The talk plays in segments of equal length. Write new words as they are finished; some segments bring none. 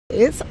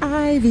It's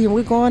Ivy, and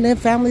we're going in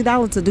Family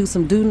Dollar to do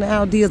some do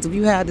now deals. If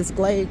you have this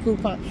Glade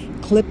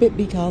coupon, clip it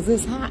because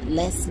it's hot.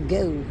 Let's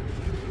go.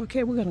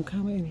 Okay, we're gonna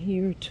come in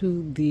here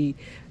to the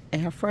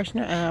air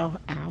freshener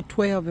aisle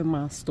 12 in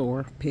my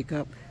store. Pick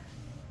up.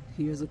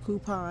 Here's a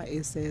coupon.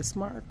 It says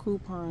Smart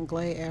Coupon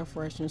Glade Air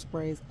Freshener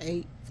Sprays,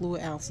 8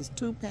 fluid ounces,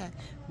 2-pack.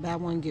 Buy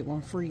one get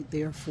one free.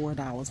 They're $4.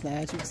 Now,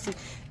 as you can see,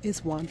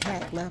 it's 1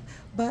 pack left,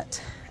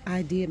 but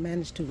I did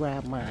manage to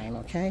grab mine.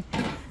 Okay.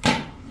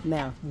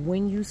 Now,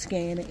 when you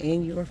scan it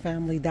in your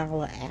Family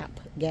Dollar app,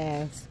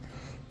 guys,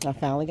 I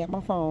finally got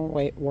my phone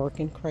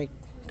working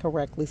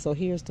correctly. So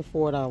here's the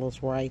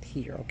 $4 right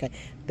here, okay,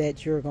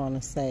 that you're going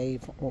to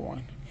save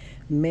on.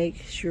 Make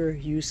sure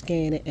you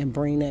scan it and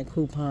bring that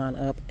coupon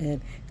up and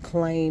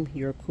claim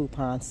your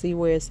coupon. See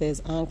where it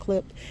says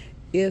unclipped?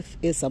 If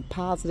it's a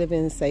positive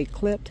and say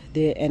clipped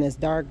and it's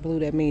dark blue,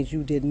 that means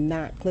you did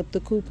not clip the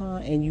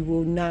coupon and you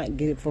will not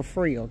get it for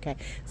free, okay?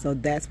 So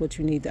that's what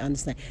you need to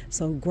understand.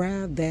 So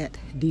grab that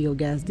deal,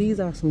 guys. These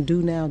are some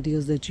do now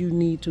deals that you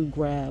need to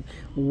grab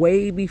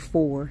way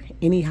before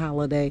any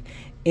holiday,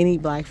 any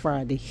Black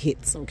Friday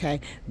hits,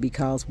 okay?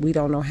 Because we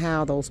don't know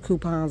how those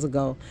coupons will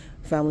go.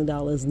 Family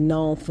Dollar is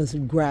known for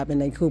grabbing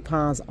their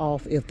coupons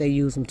off if they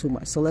use them too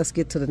much. So let's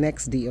get to the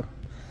next deal.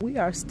 We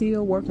are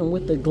still working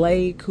with the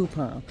Glade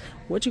coupon.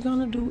 What you're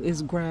gonna do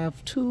is grab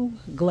 2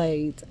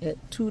 Glades at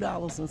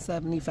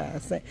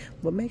 $2.75,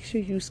 but make sure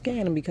you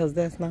scan them because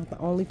that's not the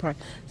only price.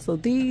 So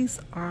these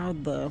are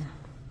the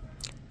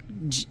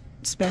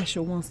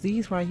special ones.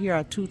 These right here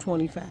are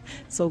 $2.25.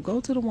 So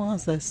go to the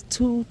ones that's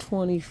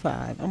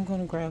 $2.25. I'm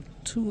gonna grab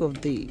 2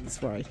 of these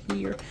right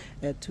here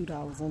at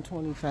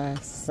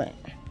 $2.25.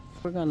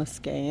 We're gonna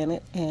scan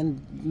it,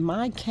 and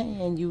my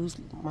can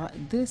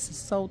this is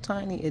so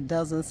tiny it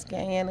doesn't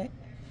scan it,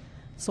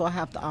 so I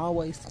have to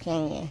always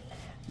scan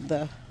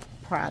the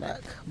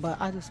product, but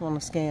I just want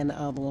to scan the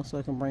other one so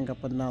it can bring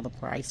up another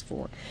price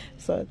for it.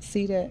 So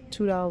see that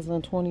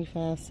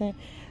 $2.25.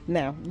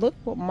 Now look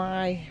what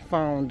my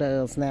phone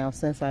does now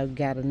since I've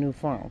got a new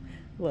phone.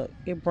 Look,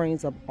 it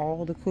brings up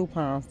all the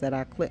coupons that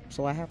I clipped,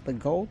 so I have to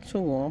go to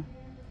them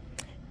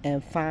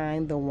and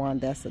find the one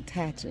that's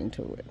attaching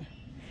to it.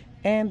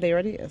 And there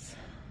it is.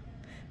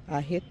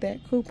 I hit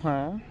that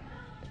coupon,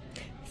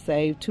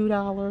 save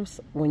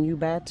 $2 when you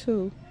buy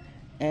 2,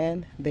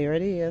 and there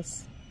it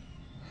is.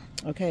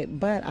 Okay,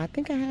 but I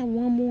think I have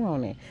one more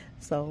on it,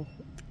 so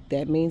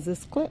that means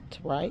it's clipped,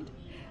 right?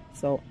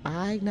 So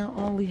I not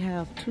only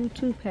have 2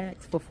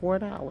 2-packs for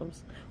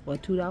 $4 or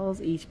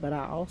 $2 each, but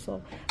I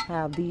also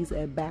have these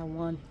at buy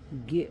one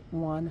get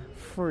one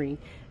free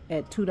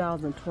at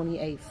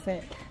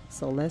 $2.28.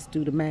 So let's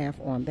do the math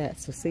on that.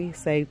 So see,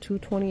 save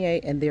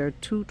 $2.28 and they're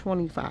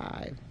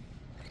 $2.25.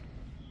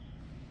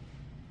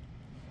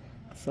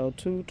 So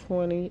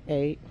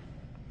 $2.28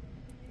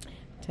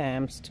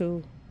 times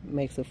 2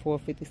 makes it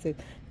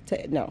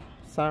 $4.56. No,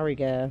 sorry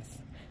guys.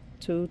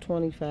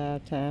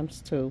 $2.25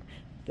 times 2,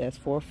 that's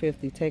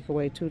 $4.50. Take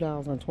away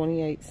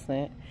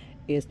 $2.28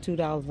 is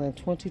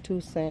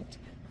 $2.22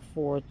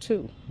 for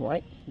 2,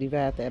 right?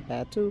 Divide that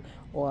by 2,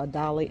 or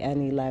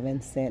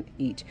 $1.11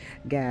 each.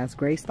 Guys,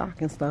 great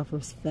stocking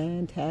stuffers,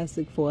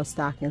 fantastic for a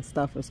stocking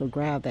stuffer, so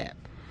grab that.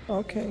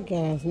 Okay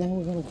guys, now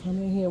we're gonna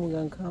come in here, we're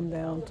gonna come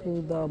down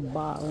to the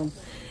bottom,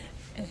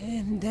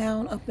 and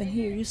down up in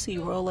here you see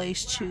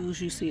Rolaids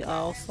Chews, you see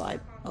all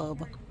type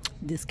of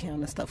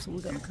discounted stuff. So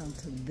we're gonna come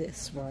to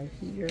this right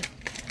here.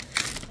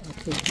 I'll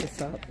pick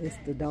this up. It's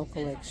the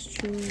Dulcolax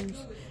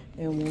Chews,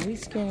 and when we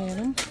scan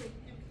them,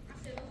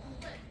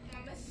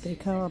 they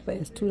come up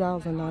as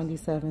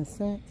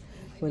 $2.97,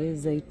 but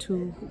it's a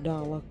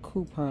 $2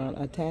 coupon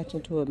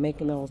attaching to it,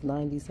 making those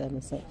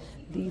 97 cents.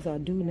 These are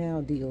do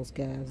now deals,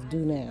 guys. Do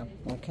now,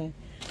 okay?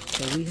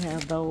 So we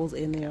have those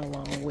in there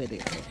along with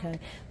it, okay?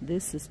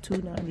 This is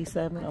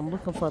 $2.97. I'm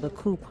looking for the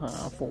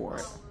coupon for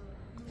it,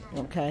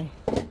 okay?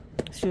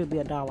 Should be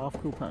a $1 off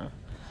coupon.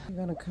 We're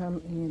gonna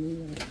come in,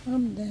 we're gonna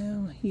come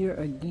down here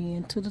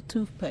again to the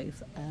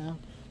toothpaste aisle.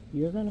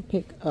 You're gonna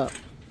pick up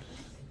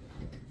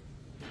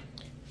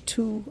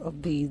 2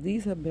 of these.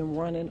 These have been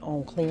running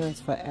on clearance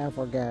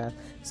forever, guys.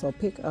 So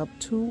pick up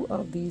 2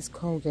 of these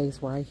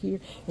Colgates right here,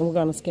 and we're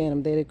gonna scan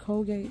them. They're the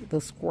Colgate, the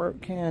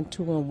squirt can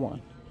 2-in-1.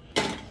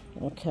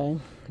 Okay,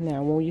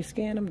 now when you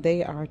scan them,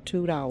 they are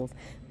 $2.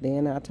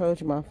 Then I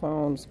told you my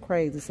phone's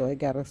crazy, so I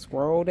gotta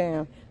scroll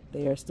down.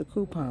 There's the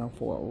coupon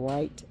for it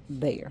right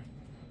there.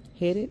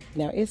 Hit it.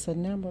 Now it's a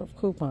number of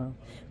coupons,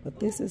 but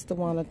this is the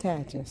one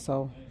attaching.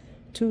 So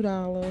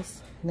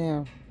 $2.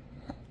 Now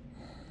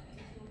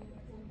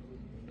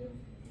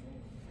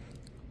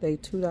they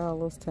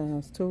 $2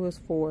 times 2 is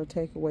 4.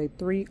 Take away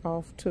 3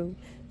 off 2,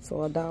 so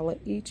 $1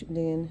 each.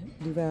 Then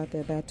divide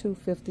that by 2,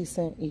 50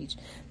 cents each.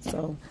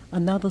 So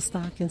another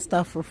stocking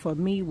stuffer for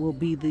me will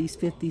be these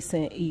 50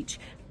 cents each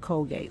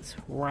Colgates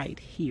right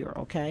here,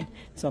 okay?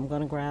 So I'm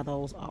gonna grab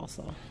those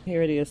also.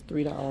 Here it is,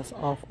 $3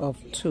 off of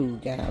 2,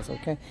 guys,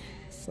 okay?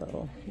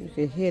 So you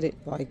can hit it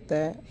like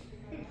that,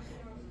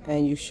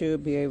 and you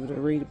should be able to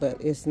read it, but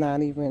it's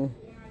not even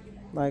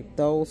like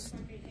those.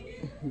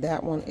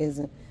 That one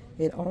isn't.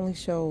 it only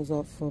shows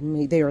up for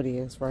me. There it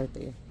is, right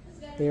there.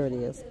 There it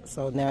is.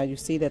 So now you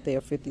see that they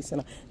are 50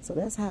 cents. So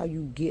that's how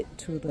you get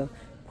to the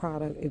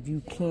product. If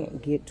you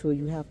can't get to it,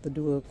 you have to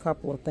do a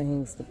couple of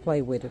things to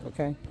play with it,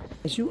 okay?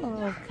 As you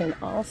all can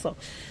also,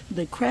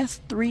 the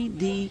Crest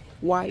 3D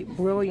White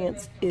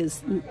Brilliance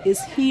is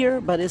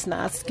here, but it's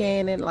not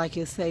scanning like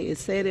it said. It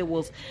said it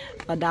was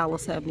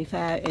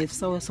 $1.75. If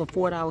so, it's a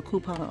 $4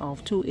 coupon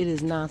off too. It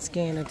is not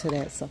scanning to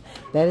that. So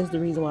that is the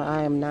reason why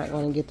I am not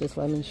going to get this.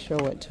 Let me show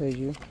it to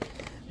you.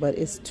 But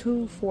it's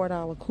two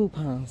 $4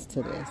 coupons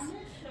to this.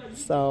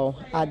 So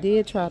I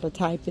did try to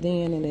type it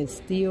in and it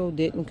still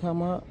didn't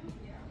come up.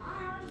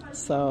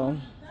 So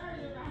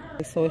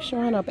it's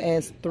showing up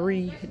as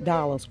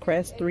 $3,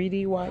 Crest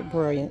 3D White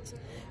Brilliance.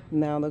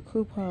 Now the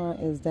coupon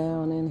is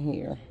down in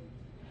here.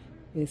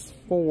 It's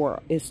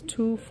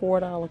two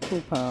 $4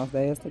 coupons.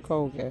 There's the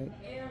Colgate.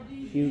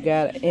 You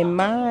got it. In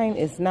mine,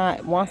 it's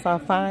not. Once I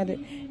find it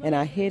and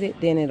I hit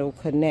it, then it'll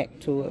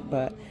connect to it.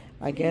 But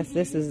I guess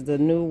this is the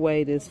new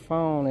way this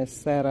phone is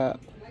set up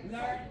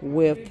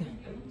with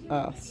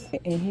us.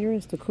 And here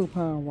is the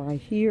coupon right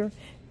here.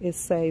 It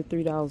save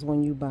 $3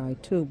 when you buy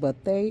two, but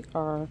it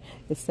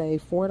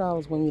save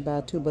 $4 when you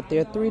buy two, but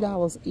they're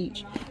 $3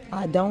 each.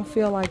 I don't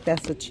feel like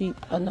that's a cheap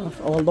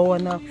enough or low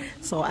enough,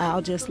 so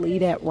I'll just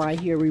leave that right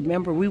here.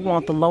 Remember, we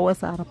want the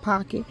lowest out of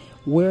pocket.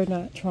 We're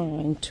not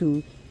trying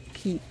to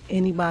keep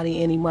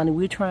anybody any money.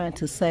 We're trying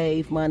to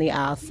save money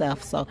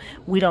ourselves, so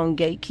we don't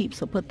gatekeep.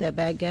 So put that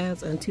back,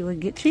 guys, until it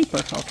get cheaper,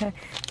 okay?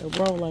 The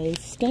Rolaids,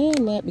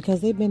 scan that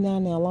because they've been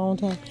down there a long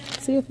time.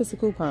 See if it's a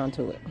coupon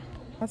to it.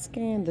 I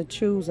scanned the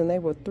Chews and they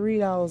were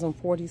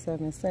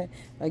 $3.47.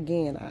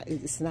 Again,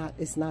 it's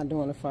not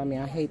doing it for me.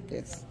 I hate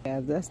this. Yeah,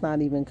 that's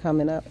not even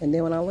coming up. And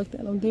then when I looked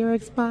at them, they're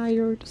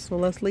expired. So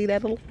let's leave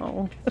that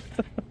alone.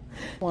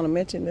 I want to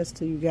mention this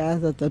to you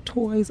guys that the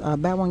toys are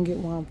buy one get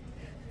one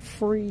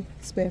free.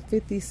 Spend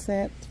 50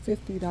 cents,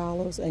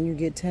 $50, and you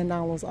get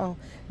 $10 off.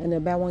 And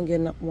then buy one get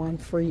one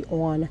free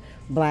on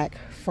Black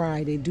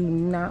Friday. Do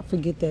not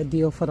forget that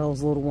deal for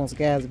those little ones,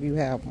 guys, if you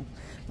have them.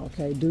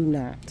 Okay, do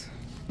not.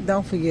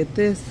 Don't forget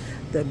this,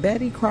 the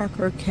Betty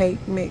Crocker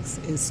cake mix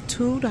is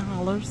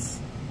 $2,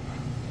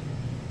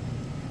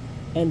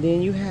 and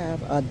then you have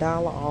 $1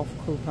 off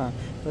coupon.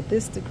 But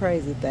this is the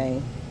crazy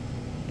thing,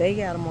 they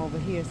got them over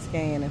here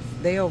scanning.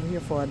 They over here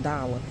for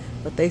 $1,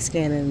 but they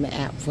scanning in the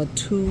app for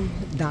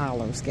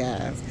 $2,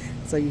 guys.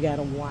 So you got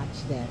to watch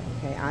that.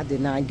 Okay, I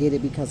did not get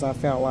it because I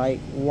felt like,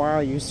 why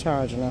are you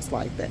charging us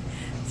like that?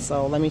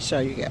 So let me show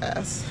you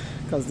guys,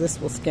 because this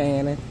was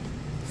scanning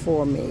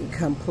for me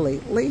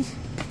completely.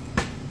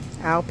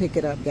 I'll pick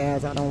it up,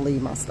 guys. I don't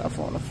leave my stuff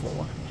on the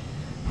floor.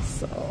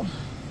 So,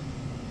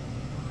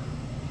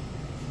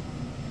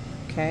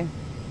 okay.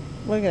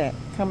 Look at that.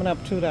 Coming up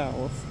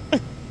 $2.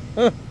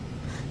 If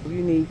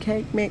you need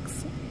cake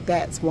mix,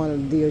 that's one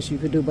of the deals you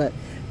could do. But,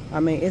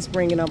 I mean, it's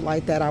bringing up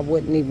like that. I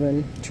wouldn't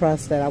even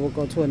trust that. I would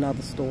go to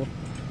another store.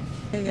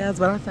 Hey, guys,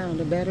 but I found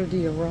a better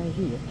deal right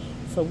here.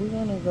 So, we're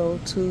going to go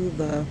to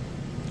the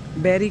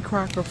Betty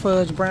Crocker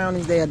Fudge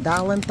Brownies. They're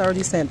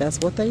 $1.30. That's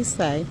what they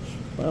say.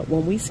 But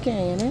when we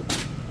scan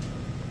it,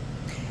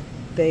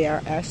 they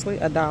are actually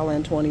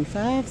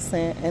 $1.25,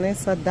 and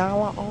it's $1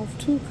 off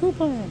two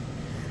coupon.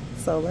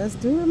 So let's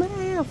do the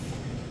math.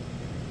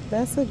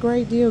 That's a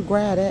great deal.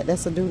 Grab that.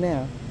 That's a do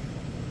now.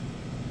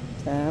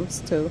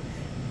 Times 2.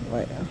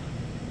 Wait,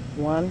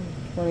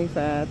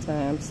 125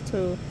 times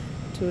 2.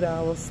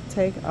 $2.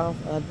 Take off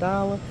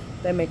 $1.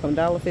 They make them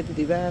 $1.50.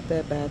 Divide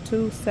that by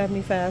 2.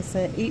 75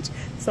 cents each.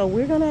 So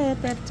we're gonna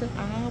add that to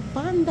our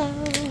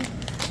bundle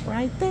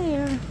right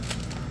there.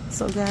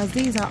 So guys,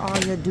 these are all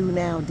your do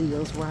now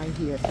deals right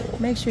here.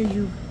 Make sure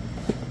you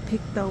pick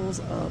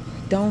those up.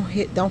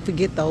 Don't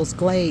forget those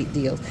Glade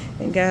deals.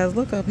 And guys,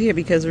 look up here,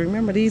 because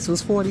remember these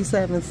was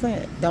 47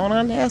 cents. Don't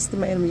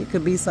underestimate them. It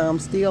could be some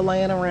still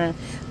laying around.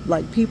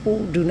 Like,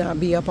 people do not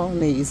be up on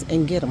these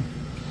and get them.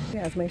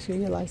 Guys, make sure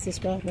you like,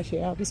 subscribe, and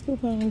share out this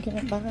coupon.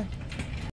 Bye.